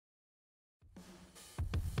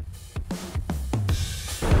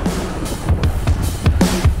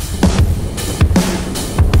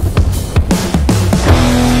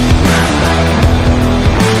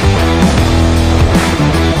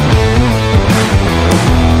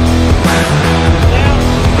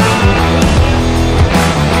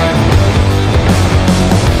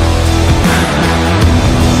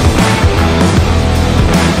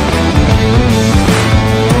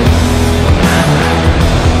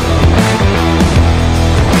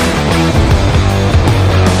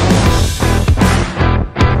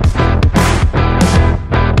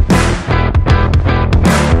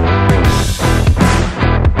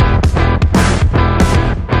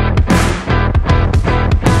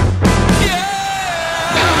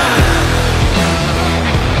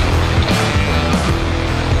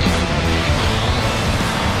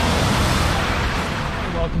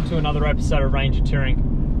change of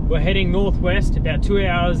touring. We're heading northwest, about 2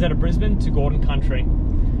 hours out of Brisbane, to Gordon Country.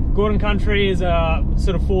 Gordon Country is a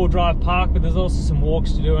sort of 4-drive park, but there's also some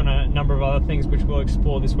walks to do and a number of other things which we'll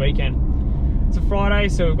explore this weekend. It's a Friday,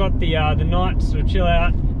 so we've got the night to sort of chill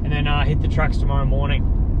out and then hit the tracks tomorrow morning.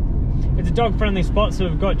 It's a dog-friendly spot, so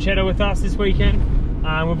we've got Cheddar with us this weekend.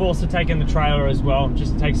 We've also taken the trailer as well,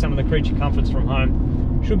 just to take some of the creature comforts from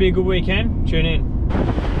home. Should be a good weekend. Tune in.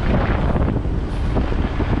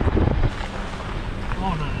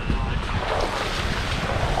 Oh, no.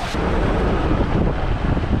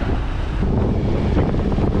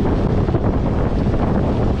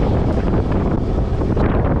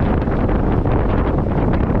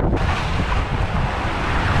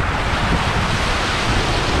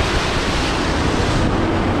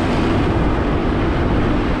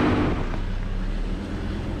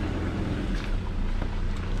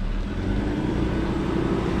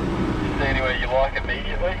 Anywhere you like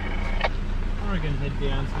immediately? I reckon head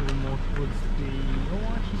down sort of more towards the...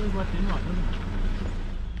 Oh, actually goes left and right, doesn't it?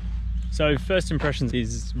 So first impressions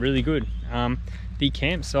is really good. The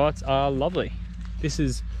campsites are lovely. This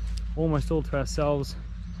is almost all to ourselves.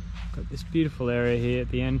 Got this beautiful area here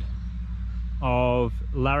at the end of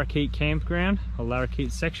Larrakeet Campground, or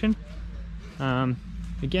Larrakeet section.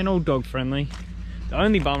 Again, all dog friendly. The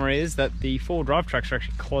only bummer is that the 4 drive tracks are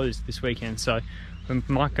actually closed this weekend, so we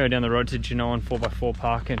might go down the road to Janowen 4x4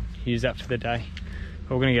 Park and use that for the day.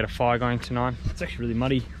 But we're going to get a fire going tonight. It's actually really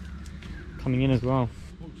muddy coming in as well.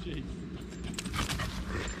 Oh, jeez.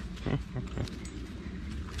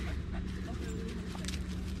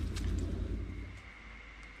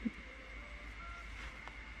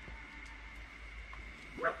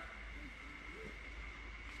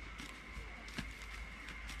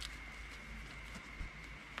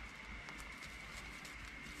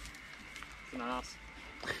 It's an ass.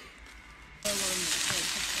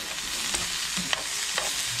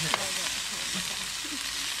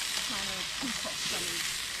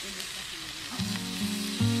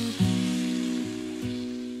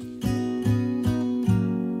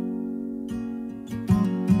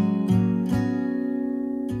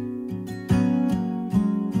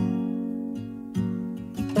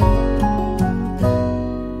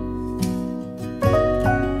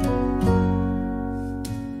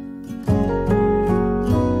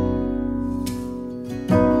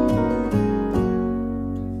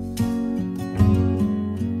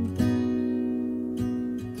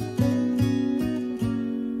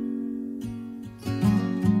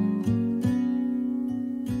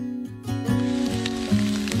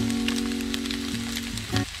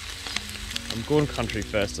 Gordon Country,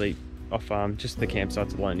 firstly, off just the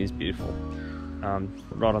campsites alone is beautiful.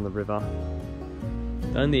 Right on the river.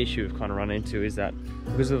 The only issue we've kind of run into is that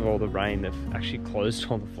because of all the rain, they've actually closed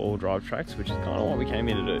all the 4 drive tracks, which is kind of what we came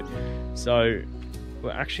in to do. So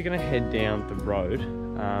we're actually going to head down the road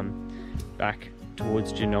back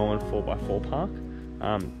towards Janowen 4x4 Park.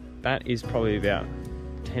 That is probably about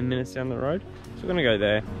 10 minutes down the road. So we're going to go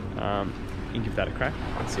there and give that a crack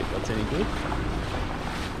and see if that's any good.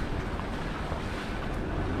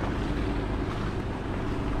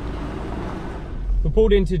 We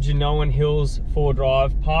pulled into Janowen Hills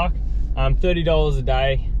 4-drive Park, $30 a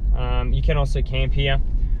day. You can also camp here.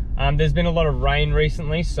 There's been a lot of rain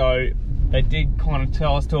recently, so they did kind of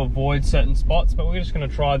tell us to avoid certain spots, but we're just going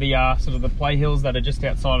to try the sort of the play hills that are just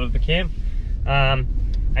outside of the camp. And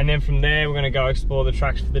then from there, we're going to go explore the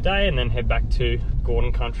tracks for the day and then head back to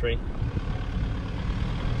Gordon Country.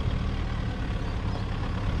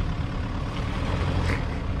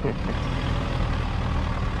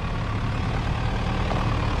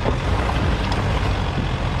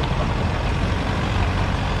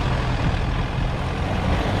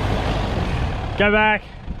 Go back.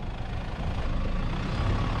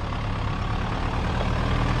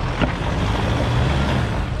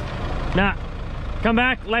 Nah, come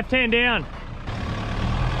back, left hand down.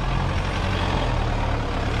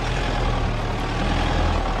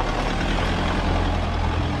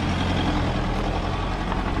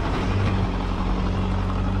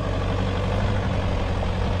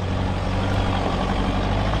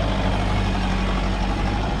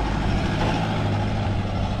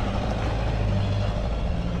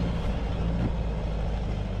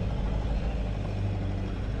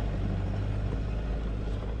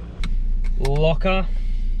 Locker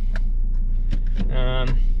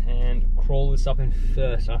and crawl this up in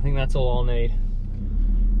first. I think that's all I'll need.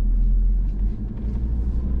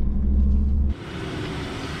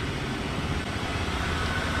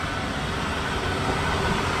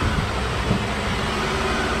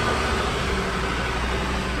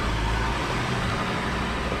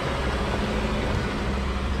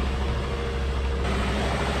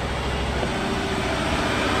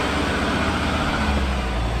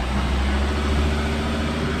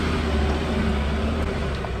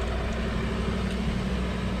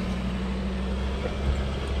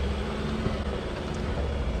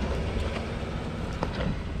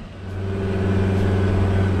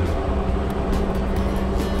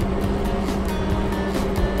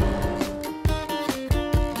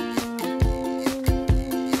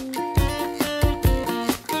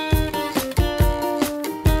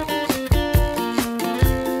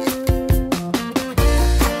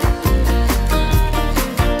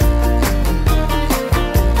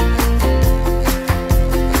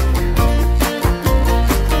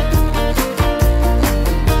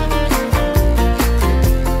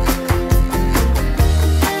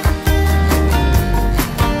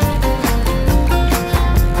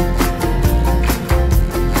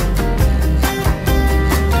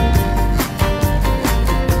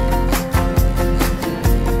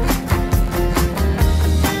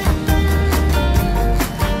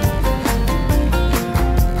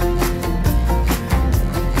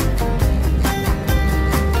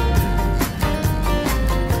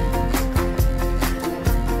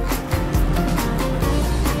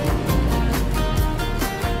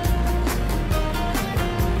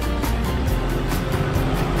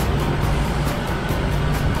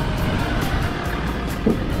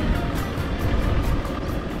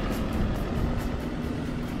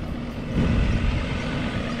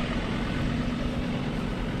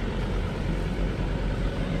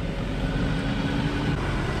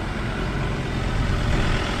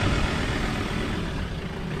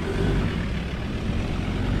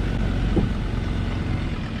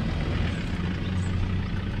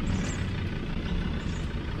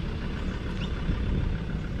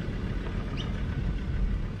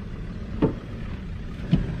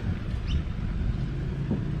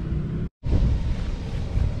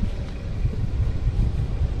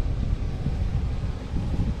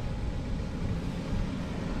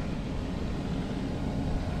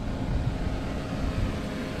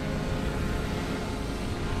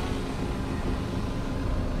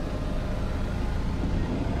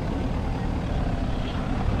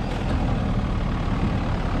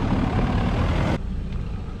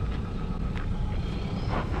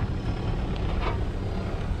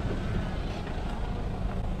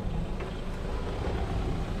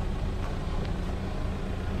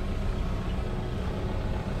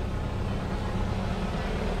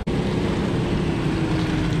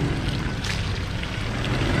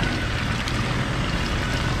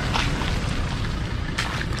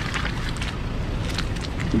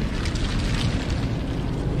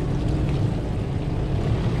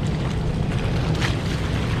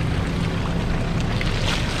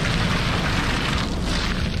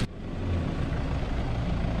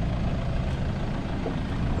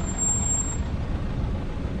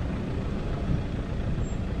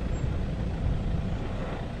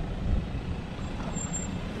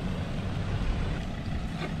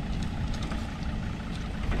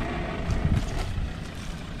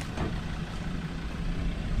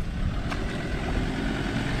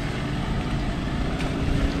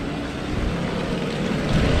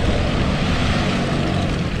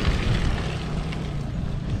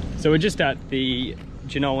 So we're just at the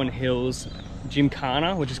Janowen Hills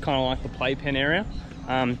Gymkhana, which is kind of like the playpen area.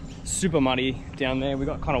 Super muddy down there. We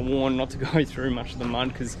got kind of warned not to go through much of the mud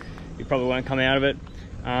because we probably won't come out of it.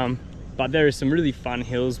 But there is some really fun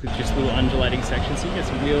hills with just little undulating sections, so you get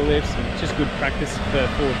some wheel lifts and just good practice for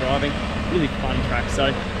forward driving. Really fun track.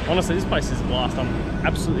 So honestly, this place is a blast. I'm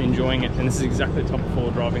absolutely enjoying it, and this is exactly the type of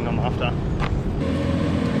forward driving I'm after.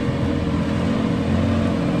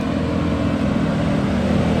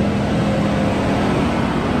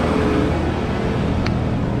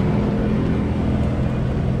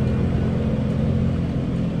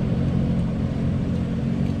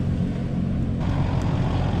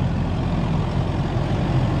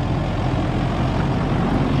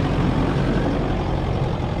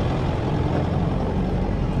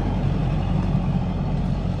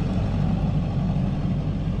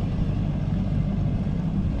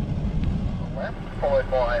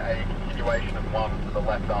 Followed by a continuation of one to the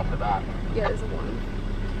left after that. Yeah, there's a one.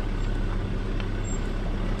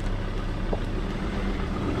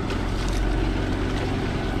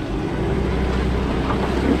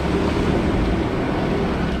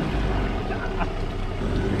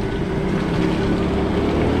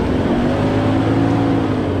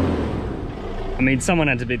 I mean, someone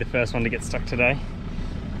had to be the first one to get stuck today.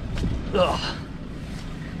 Ugh.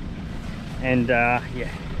 And yeah,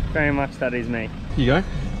 very much that is me. You go.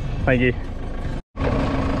 Thank you.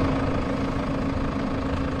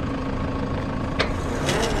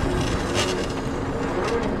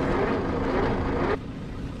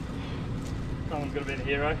 Someone's got to be the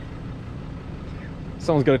hero.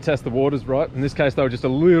 Someone's got to test the waters, right? In this case, they were just a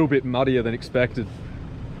little bit muddier than expected.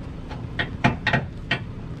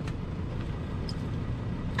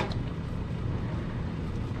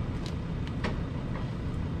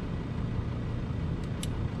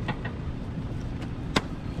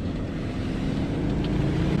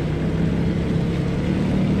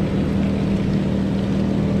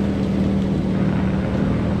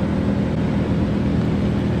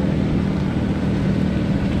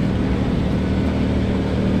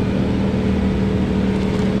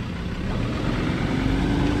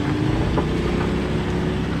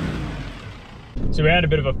 So we had a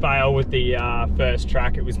bit of a fail with the first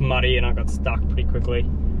track. It was muddy and I got stuck pretty quickly,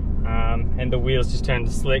 and the wheels just turned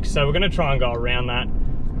to slick. So we're going to try and go around that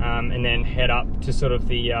and then head up to sort of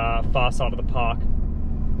the far side of the park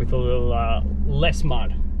with a little less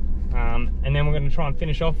mud, and then we're going to try and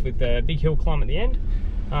finish off with the big hill climb at the end.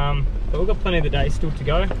 But we've got plenty of the day still to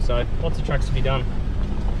go, so lots of tracks to be done.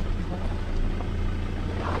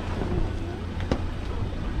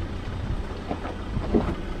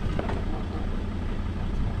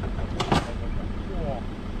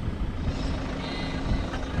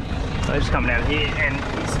 So just coming out here and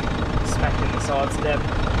he's smacked in the side step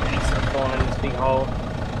and he's sort of fallen in this big hole.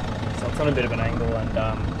 So it's on a bit of an angle and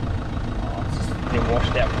it's just been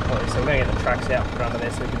washed out completely. So we're going to get the tracks out from under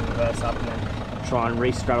there so we can reverse up and then try and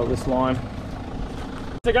re-straddle this line.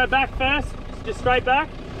 So go back first, just straight back.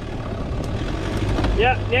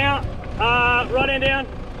 Yeah, now, right hand down.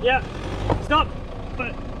 Yeah, stop,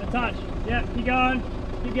 but a touch. Yeah, keep going,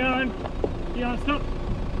 keep going, keep going, stop.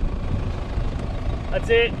 That's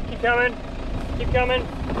it, keep coming, keep coming.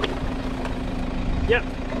 Yep.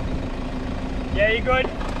 Yeah, you're good.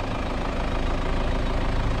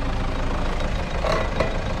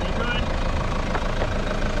 You're good.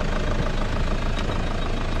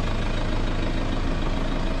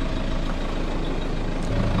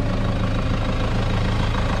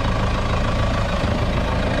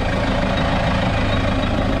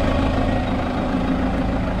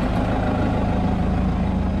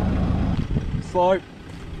 Slow.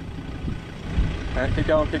 And keep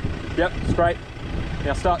going, yep, straight.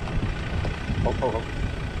 Now start. Oh.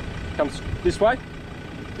 Come this way.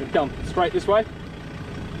 Come straight this way.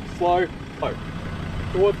 Slow. Oh.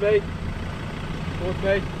 Towards me. Towards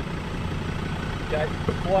me. Okay,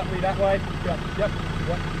 slightly that way. Yep.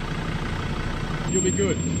 You'll be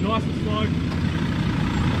good. Nice and slow.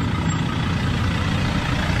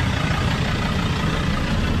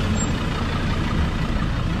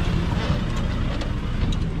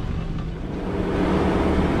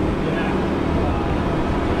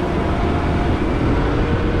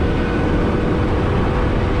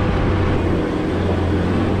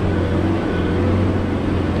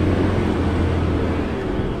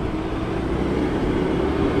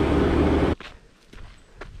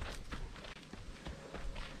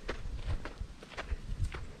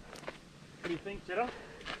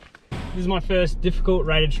 This is my first difficult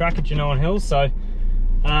rated track at Janowen Hills, so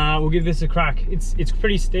we'll give this a crack. It's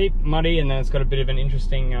pretty steep, muddy, and then it's got a bit of an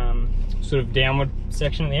interesting sort of downward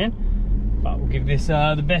section at the end. but we'll give this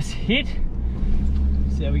the best hit.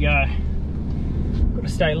 So there we go. Got to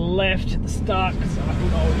stay left at the start because I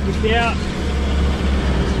think I'll whip out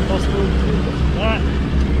as possible. Like that.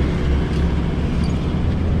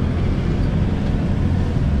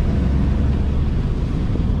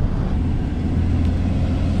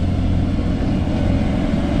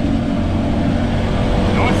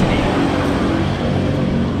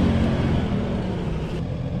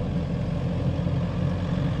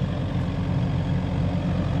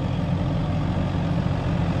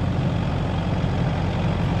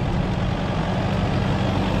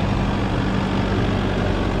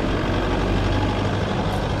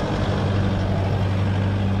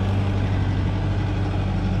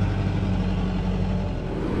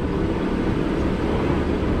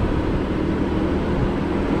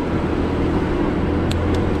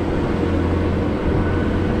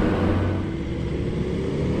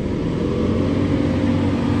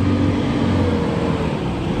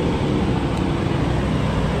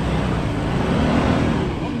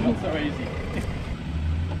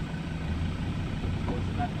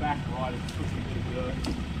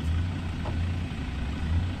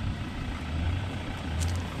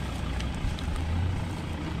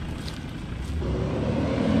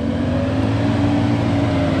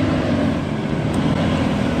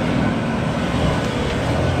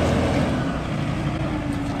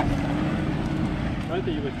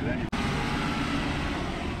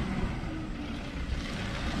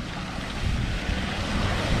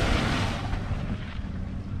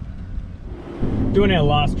 Doing our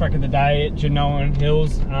last track of the day at Janowen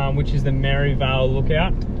Hills, which is the Maryvale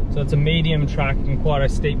lookout. So it's a medium track and quite a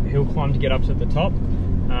steep hill climb to get up to the top.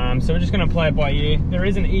 So we're just going to play it by ear. There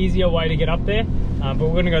is an easier way to get up there, but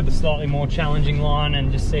we're going to go the slightly more challenging line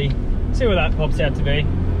and just see where that pops out to be.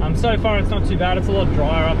 So far it's not too bad. It's a lot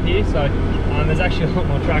drier up here, so there's actually a lot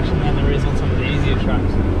more traction than there is on some of the easier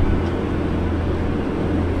tracks.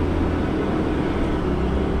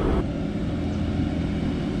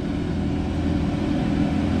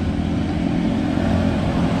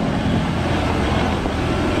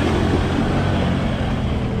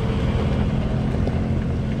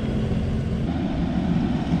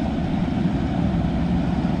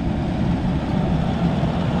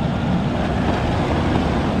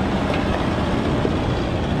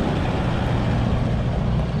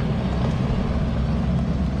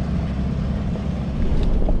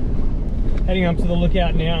 Heading up to the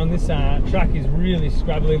lookout now, and this track is really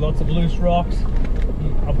scrabbly, lots of loose rocks.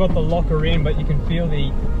 I've got the locker in, but you can feel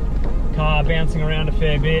the car bouncing around a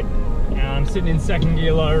fair bit. I'm sitting in second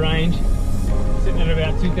gear low range, sitting at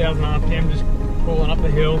about 2,000 RPM, just crawling up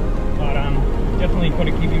the hill, but definitely got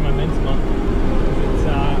to keep your momentum up. It's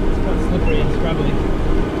quite slippery and scrabbly.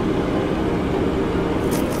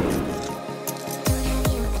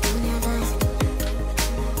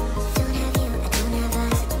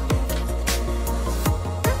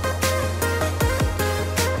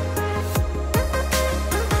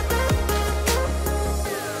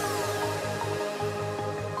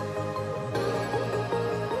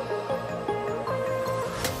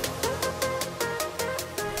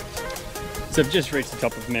 So I've just reached the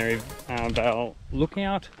top of Maryvale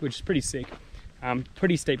lookout, which is pretty sick.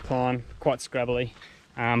 Pretty steep climb, quite scrabbly,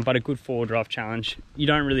 but a good four-wheel drive challenge. You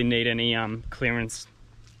don't really need any clearance.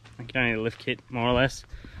 You don't need a lift kit, more or less.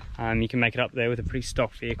 You can make it up there with a pretty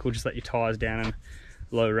stock vehicle. Just let your tyres down in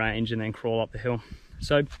low range and then crawl up the hill.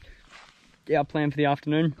 So yeah, our plan for the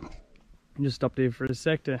afternoon. I just stopped here for a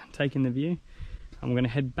sec to take in the view. I'm going to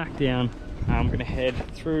head back down. I'm going to head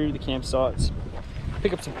through the campsites,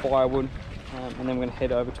 pick up some firewood, and then we're going to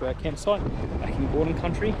head over to our campsite back in Gordon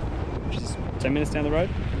Country, which is 10 minutes down the road,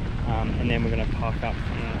 and then we're going to park up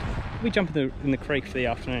and we jump in the creek for the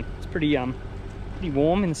afternoon. It's pretty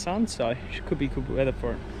warm in the sun, so it could be good weather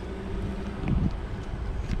for it.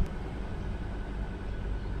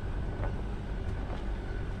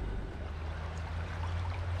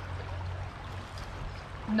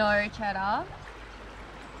 No cheddar.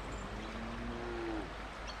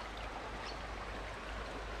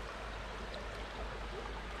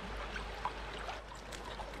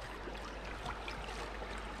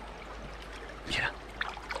 Yeah.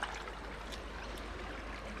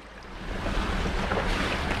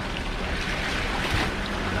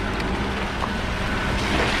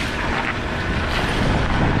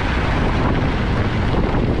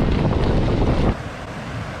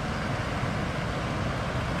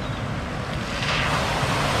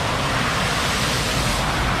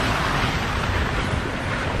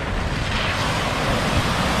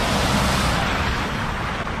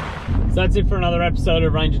 So that's it for another episode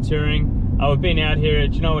of Ranger Touring. We've been out here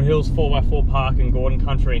at Janowen Hills 4x4 Park in Gordon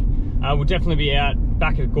Country. We'll definitely be out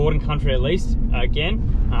back at Gordon Country at least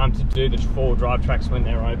again to do the 4-wheel drive tracks when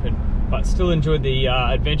they're open. But still enjoyed the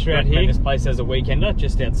adventure out here. This place as a weekender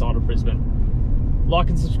just outside of Brisbane. Like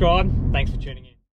and subscribe. Thanks for tuning in.